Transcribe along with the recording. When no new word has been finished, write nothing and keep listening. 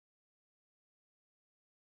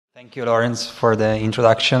Thank you, Lawrence, for the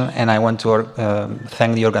introduction, and I want to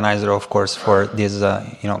thank the organizer, of course, for this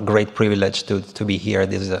great privilege to be here.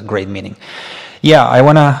 This is a great meeting. Yeah, I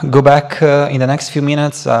want to go back in the next few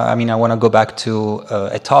minutes. I want to go back to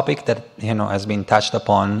a topic that has been touched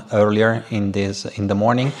upon earlier in the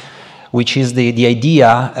morning, which is the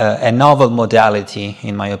idea, a novel modality,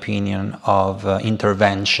 in my opinion, of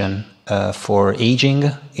intervention for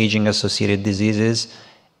aging-associated diseases,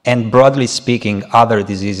 and broadly speaking, other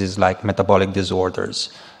diseases like metabolic disorders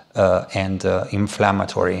and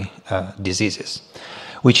inflammatory diseases,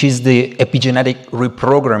 which is the epigenetic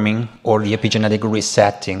reprogramming or the epigenetic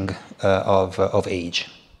resetting of age.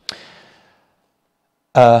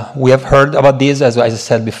 We have heard about this, as I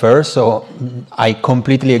said before, so I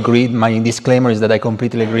completely agree. My disclaimer is that I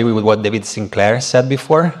completely agree with what David Sinclair said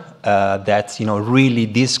before, that really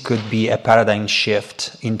this could be a paradigm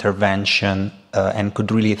shift intervention and could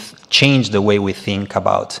really change the way we think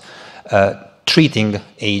about treating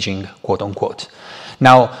aging, quote unquote.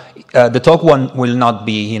 Now, the talk will not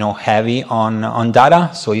be heavy on data.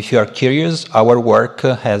 So if you are curious, our work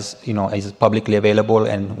is publicly available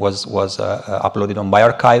and was uploaded on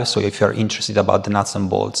bioRxiv. So if you are interested about the nuts and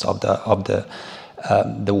bolts of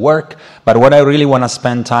the work, but what I really want to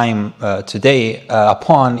spend time today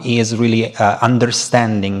upon is really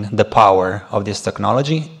understanding the power of this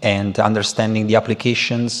technology and understanding the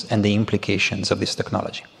applications and the implications of this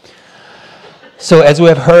technology. So as we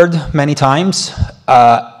have heard many times,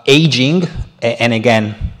 aging, and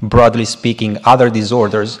again, broadly speaking, other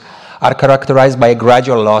disorders, are characterized by a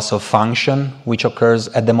gradual loss of function, which occurs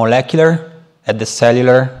at the molecular, at the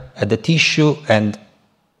cellular, at the tissue, and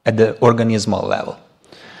at the organismal level.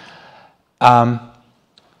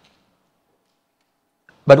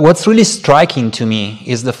 But what's really striking to me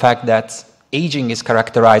is the fact that aging is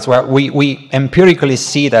characterized, well, we empirically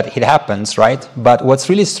see that it happens, right? But what's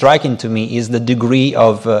really striking to me is the degree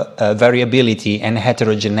of variability and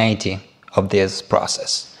heterogeneity of this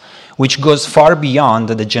process, which goes far beyond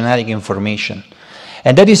the genetic information.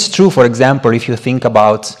 And that is true, for example, if you think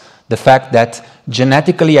about the fact that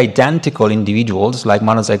genetically identical individuals, like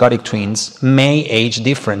monozygotic twins, may age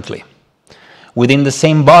differently. Within the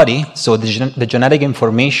same body, so the genetic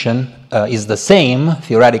information is the same,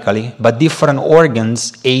 theoretically, but different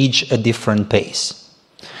organs age at a different pace.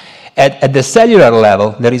 At the cellular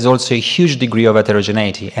level, there is also a huge degree of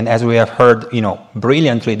heterogeneity. And as we have heard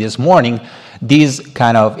brilliantly this morning, this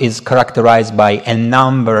kind of is characterized by a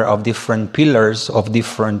number of different pillars, of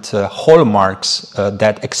different hallmarks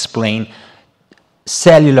that explain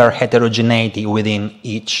cellular heterogeneity within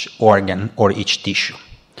each organ or each tissue.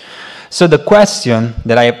 So the question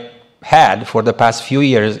that I've had for the past few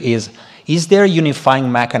years is there a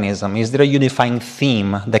unifying mechanism, is there a unifying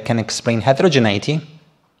theme that can explain heterogeneity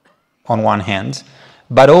on one hand,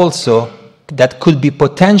 but also that could be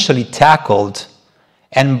potentially tackled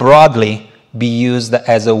and broadly be used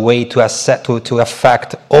as a way to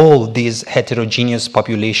affect all these heterogeneous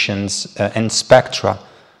populations and spectra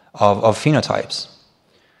of phenotypes?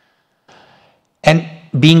 And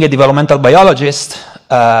being a developmental biologist,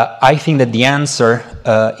 I think that the answer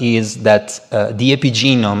is that the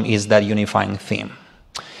epigenome is that unifying theme.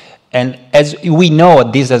 And as we know,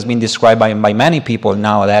 this has been described by many people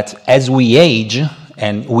now, that as we age,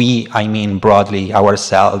 and we, I mean broadly our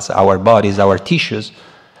cells, our bodies, our tissues,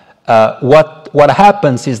 what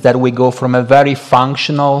happens is that we go from a very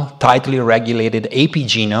functional, tightly regulated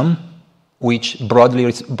epigenome, which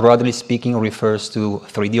broadly speaking refers to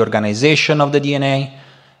 3D organization of the DNA,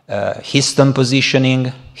 histone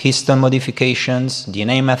positioning, histone modifications,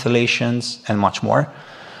 DNA methylations, and much more.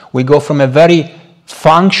 We go from a very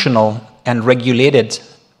functional and regulated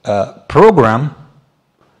program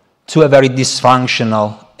to a very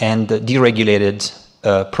dysfunctional and deregulated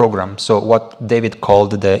program. So what David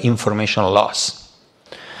called the informational loss.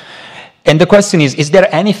 And the question is there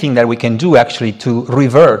anything that we can do actually to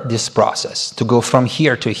revert this process, to go from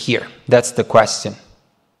here to here? That's the question.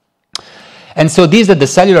 And so these at the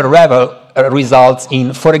cellular level results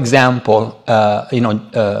in, for example,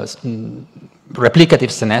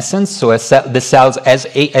 replicative senescence. So the cells, as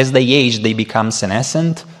they age, they become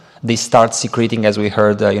senescent. They start secreting, as we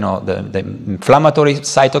heard, the inflammatory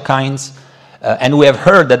cytokines. And we have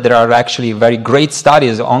heard that there are actually very great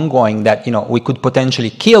studies ongoing that we could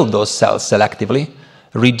potentially kill those cells selectively,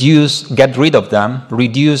 get rid of them,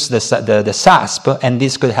 reduce the SASP, and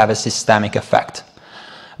this could have a systemic effect.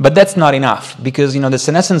 But that's not enough, because the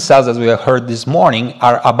senescent cells, as we have heard this morning,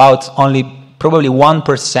 are about only probably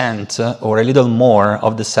 1% or a little more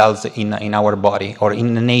of the cells in our body or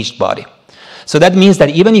in an aged body. So that means that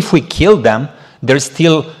even if we kill them, there's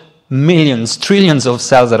still millions, trillions of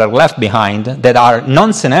cells that are left behind that are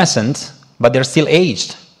non-senescent, but they're still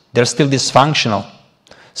aged. They're still dysfunctional.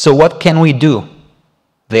 So what can we do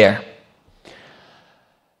there?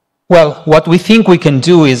 Well, what we think we can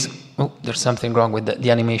do is, oh, there's something wrong with the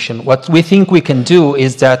animation. What we think we can do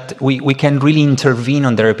is that we can really intervene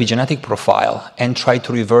on their epigenetic profile and try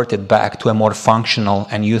to revert it back to a more functional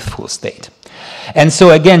and youthful state. And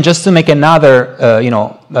so again, just to make another,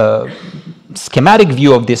 schematic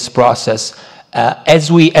view of this process,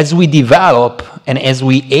 as we develop and as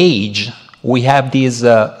we age, we have this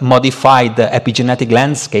modified epigenetic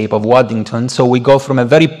landscape of Waddington. So we go from a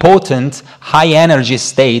very potent, high-energy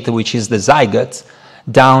state, which is the zygote,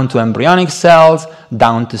 down to embryonic cells,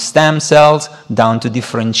 down to stem cells, down to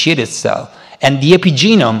differentiated cell. And the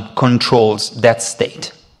epigenome controls that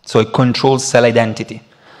state. So it controls cell identity.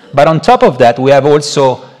 But on top of that, we have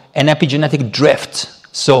also an epigenetic drift.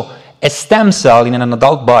 So a stem cell in an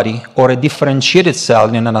adult body or a differentiated cell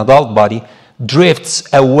in an adult body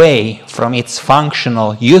drifts away from its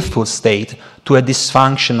functional youthful state to a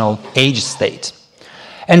dysfunctional age state.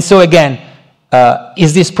 And so again,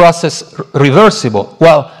 is this process reversible?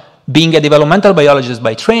 Well, being a developmental biologist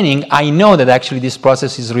by training, I know that actually this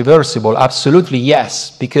process is reversible. Absolutely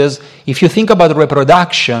yes, because if you think about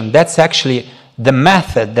reproduction, that's actually the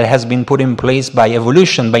method that has been put in place by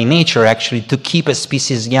evolution, by nature actually, to keep a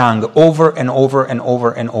species young over and over and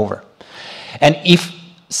over and over. And if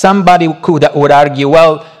somebody would argue,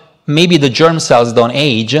 well, maybe the germ cells don't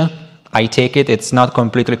age. I take it, it's not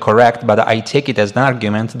completely correct, but I take it as an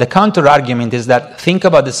argument. The counter-argument is that think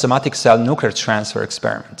about the somatic cell nuclear transfer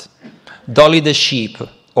experiment. Dolly the sheep,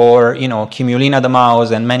 or Cumulina the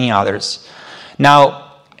mouse, and many others. Now,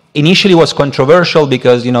 initially it was controversial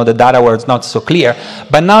because the data was not so clear,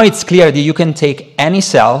 but now it's clear that you can take any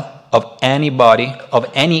cell of any body, of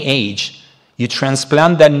any age, you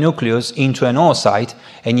transplant that nucleus into an oocyte,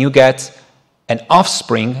 and you get an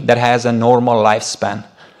offspring that has a normal lifespan.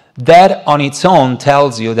 That on its own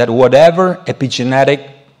tells you that whatever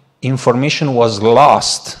epigenetic information was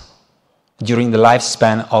lost during the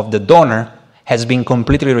lifespan of the donor has been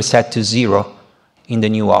completely reset to zero in the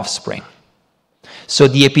new offspring. So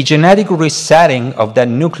the epigenetic resetting of that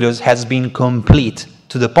nucleus has been complete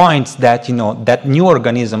to the point that that new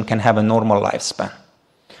organism can have a normal lifespan.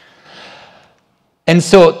 And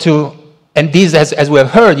so this, as we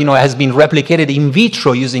have heard, has been replicated in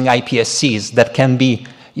vitro using iPSCs that can be,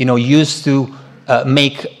 used to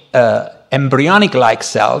make embryonic-like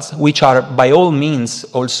cells, which are by all means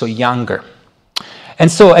also younger. And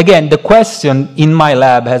so again, the question in my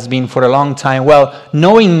lab has been for a long time, well,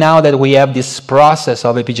 knowing now that we have this process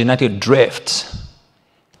of epigenetic drift,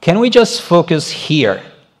 can we just focus here,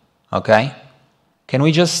 okay? Can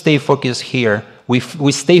we just stay focused here?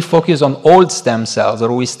 We stay focused on old stem cells,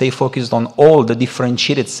 or we stay focused on all the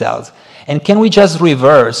differentiated cells. And can we just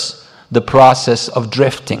reverse the process of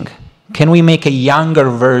drifting? Can we make a younger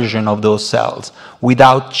version of those cells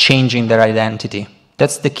without changing their identity?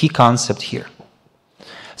 That's the key concept here.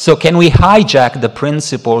 So can we hijack the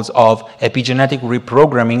principles of epigenetic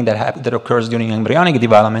reprogramming that occurs during embryonic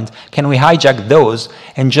development? Can we hijack those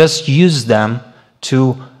and just use them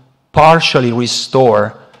to partially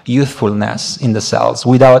restore youthfulness in the cells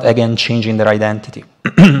without, again, changing their identity?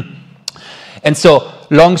 And so,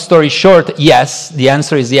 long story short, yes, the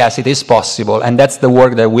answer is yes, it is possible. And that's the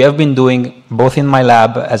work that we have been doing both in my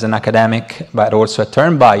lab as an academic, but also at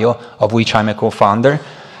Turn Bio, of which I'm a co-founder.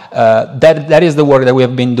 That is the work that we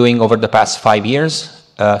have been doing over the past 5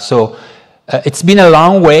 years. It's been a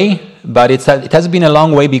long way, but it has been a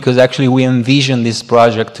long way because actually we envision this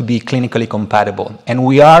project to be clinically compatible. And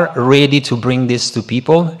we are ready to bring this to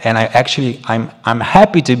people. And I'm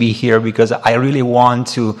happy to be here because I really want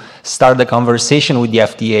to start the conversation with the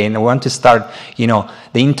FDA, and I want to start, the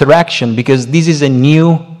interaction, because this is a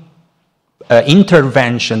new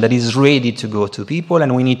intervention that is ready to go to people,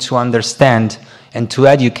 and we need to understand and to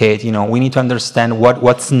educate, we need to understand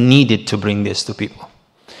what's needed to bring this to people.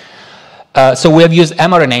 So we have used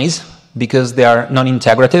mRNAs because they are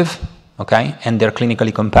non-integrative, okay, and they're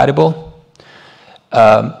clinically compatible.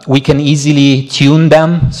 We can easily tune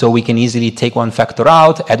them, so we can easily take one factor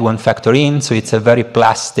out, add one factor in, so it's a very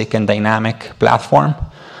plastic and dynamic platform.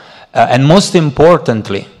 And most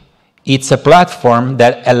importantly, it's a platform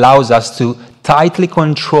that allows us to tightly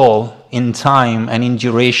control in time and in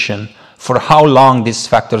duration for how long these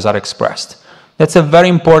factors are expressed. That's a very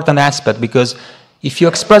important aspect, because if you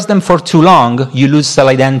express them for too long, you lose cell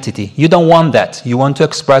identity. You don't want that. You want to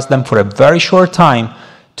express them for a very short time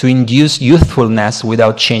to induce youthfulness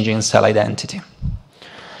without changing cell identity.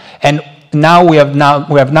 And now we have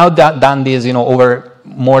now done this, over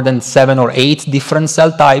more than 7 or 8 different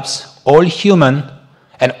cell types, all human,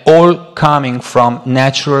 and all coming from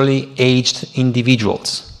naturally aged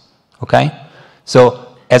individuals, okay?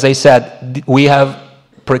 So, as I said, we have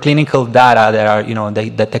preclinical data that are,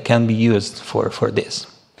 that can be used for this.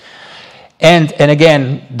 And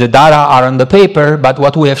again, the data are on the paper, but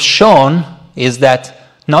what we have shown is that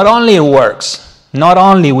not only it works, not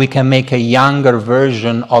only we can make a younger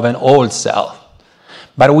version of an old cell,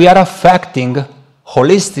 but we are affecting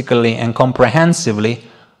holistically and comprehensively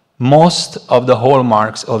most of the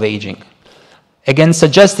hallmarks of aging. Again,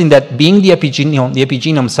 suggesting that being the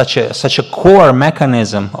epigenome such a core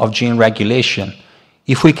mechanism of gene regulation,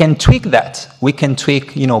 if we can tweak that, we can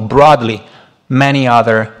tweak, broadly many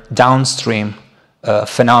other downstream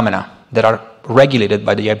phenomena that are regulated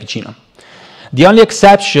by the epigenome. The only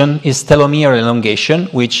exception is telomere elongation,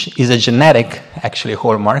 which is a genetic, actually,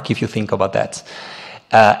 hallmark, if you think about that.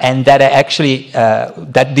 And that actually,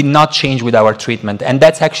 that did not change with our treatment. And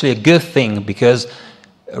that's actually a good thing, because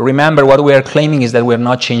remember, what we are claiming is that we're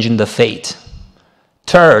not changing the fate.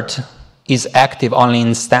 TERT is active only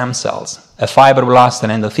in stem cells. A fibroblast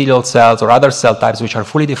and endothelial cells or other cell types which are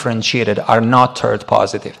fully differentiated are not TERT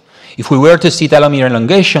positive. If we were to see telomere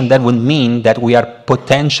elongation, that would mean that we are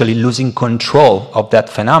potentially losing control of that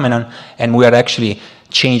phenomenon, and we are actually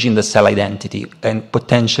changing the cell identity and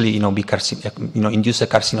potentially, induce a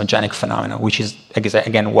carcinogenic phenomenon, which is,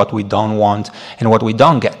 again, what we don't want and what we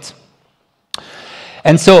don't get.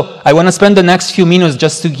 And so I want to spend the next few minutes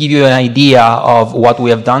just to give you an idea of what we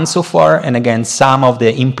have done so far, and again, some of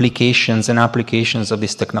the implications and applications of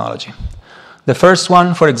this technology. The first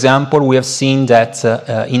one, for example, we have seen that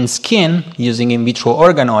in skin, using in vitro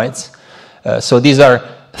organoids, so these are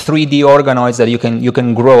 3D organoids that you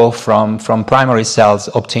can grow from primary cells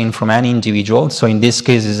obtained from any individual. So in this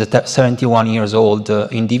case, it's a 71 years old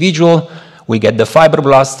individual. We get the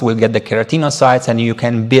fibroblasts, we get the keratinocytes, and you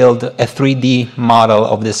can build a 3D model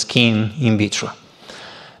of the skin in vitro.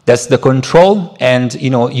 That's the control, and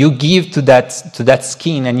you give to that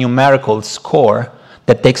skin a numerical score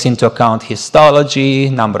that takes into account histology,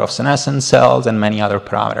 number of senescent cells, and many other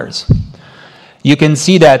parameters. You can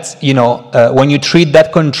see that when you treat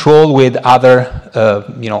that control with other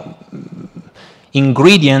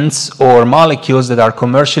ingredients or molecules that are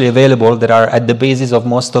commercially available, that are at the basis of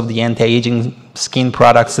most of the anti-aging skin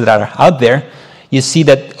products that are out there, you see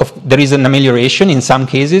that there is an amelioration in some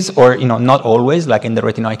cases, or not always, like in the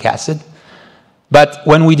retinoic acid. But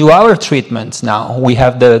when we do our treatments now, we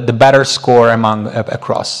have the better score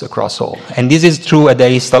across all. And this is true at the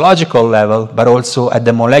histological level, but also at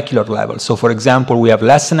the molecular level. So for example, we have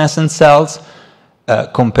less senescent cells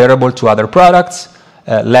comparable to other products,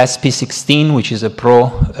 less P16, which is a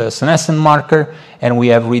pro-senescent marker, and we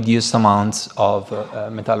have reduced amounts of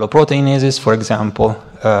metalloproteinases, for example,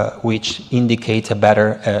 which indicate a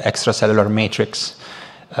better extracellular matrix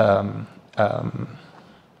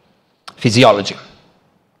physiology.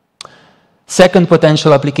 Second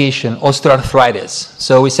potential application, osteoarthritis.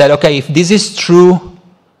 So we said, okay, if this is true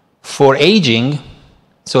for aging,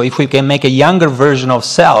 so if we can make a younger version of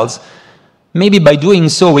cells, maybe by doing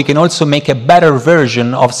so, we can also make a better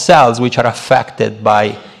version of cells which are affected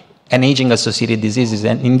by an aging-associated diseases.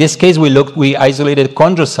 And in this case, we isolated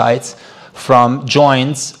chondrocytes from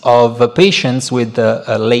joints of patients with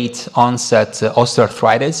late onset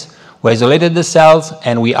osteoarthritis. We isolated the cells,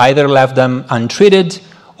 and we either left them untreated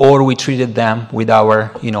or we treated them with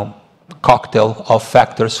our, cocktail of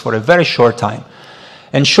factors for a very short time.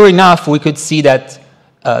 And sure enough, we could see that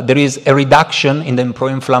there is a reduction in the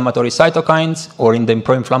pro-inflammatory cytokines, or in the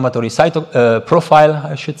pro-inflammatory profile,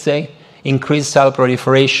 I should say, increased cell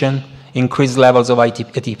proliferation, increased levels of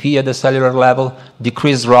ATP at the cellular level,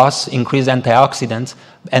 decreased ROS, increased antioxidants,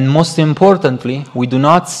 and most importantly, we do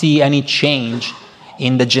not see any change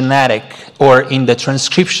in the genetic or in the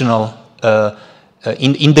transcriptional,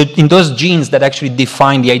 in those genes that actually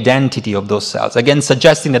define the identity of those cells. Again,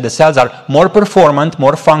 suggesting that the cells are more performant,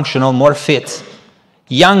 more functional, more fit,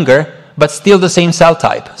 younger, but still the same cell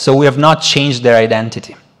type. So we have not changed their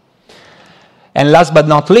identity. And last but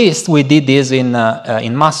not least, we did this in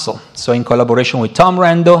muscle. So in collaboration with Tom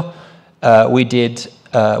Rando,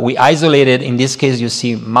 we isolated, in this case you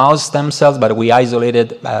see mouse stem cells, but we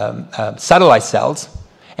isolated satellite cells.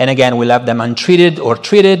 And again, we left them untreated or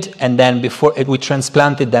treated, and then we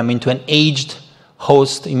transplanted them into an aged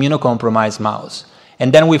host immunocompromised mouse.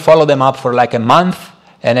 And then we followed them up for like a month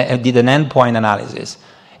and did an endpoint analysis.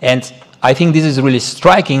 And I think this is really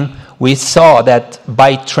striking. We saw that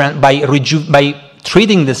by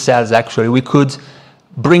treating the cells, actually, we could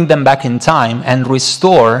bring them back in time and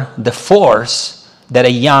restore the force that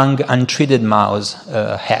a young, untreated mouse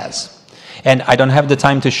has. And I don't have the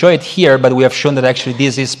time to show it here, but we have shown that actually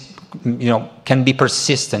this is, can be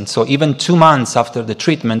persistent. So even 2 months after the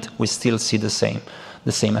treatment, we still see the same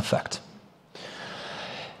effect.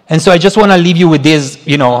 And so I just want to leave you with this,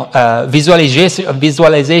 visualization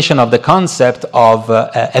of the concept of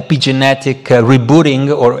epigenetic rebooting,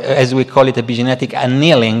 or as we call it, epigenetic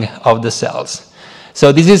annealing of the cells.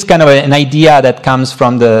 So this is kind of an idea that comes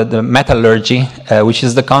from the metallurgy, which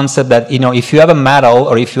is the concept that, if you have a metal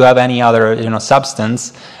or if you have any other,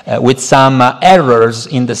 substance with some errors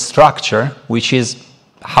in the structure, which is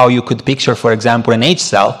how you could picture, for example, an H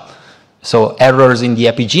cell, so errors in the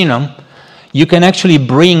epigenome, you can actually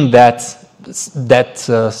bring that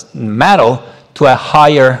metal to a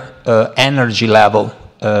higher energy level,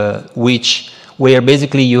 where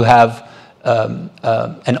basically you have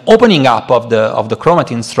an opening up of the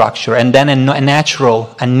chromatin structure, and then a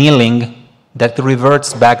natural annealing that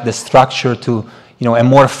reverts back the structure to a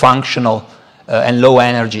more functional and low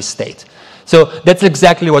energy state. So that's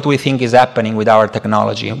exactly what we think is happening with our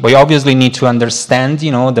technology. We obviously need to understand,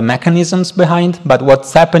 the mechanisms behind, but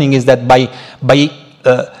what's happening is that by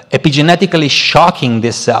epigenetically shocking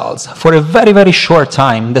these cells for a very, very short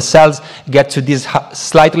time, the cells get to this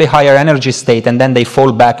slightly higher energy state, and then they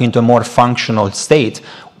fall back into a more functional state.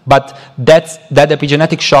 But that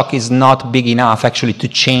epigenetic shock is not big enough actually to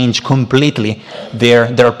change completely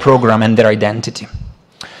their program and their identity.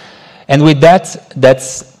 And with that,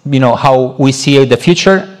 that's how we see the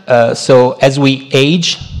future. So as we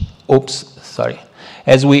age,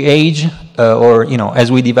 as we age,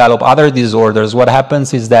 as we develop other disorders, what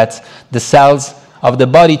happens is that the cells of the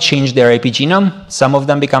body change their epigenome. Some of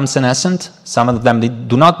them become senescent, some of them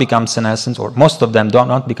do not become senescent, or most of them do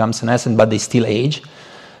not become senescent, but they still age.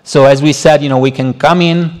 So as we said, we can come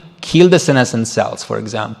in, kill the senescent cells, for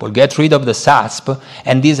example, get rid of the SASP,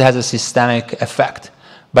 and this has a systemic effect.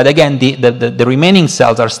 But again, the remaining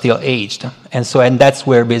cells are still aged. And that's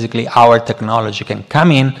where basically our technology can come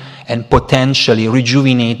in and potentially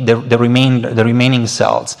rejuvenate the remaining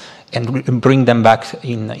cells and bring them back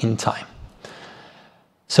in time.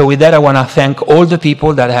 So with that, I want to thank all the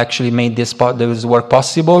people that actually made this work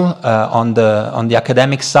possible. On the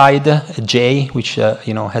academic side, Jay, which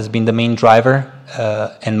has been the main driver,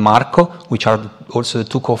 and Marco, which are also the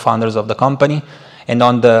two co-founders of the company. And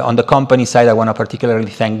on the company side, I want to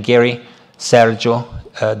particularly thank Gary, Sergio,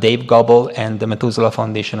 Dave Gobble, and the Methuselah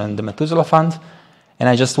Foundation and the Methuselah Fund. And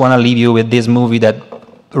I just want to leave you with this movie that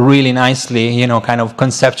really nicely, kind of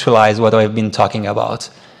conceptualize what I've been talking about.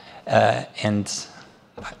 And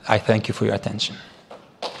I thank you for your attention.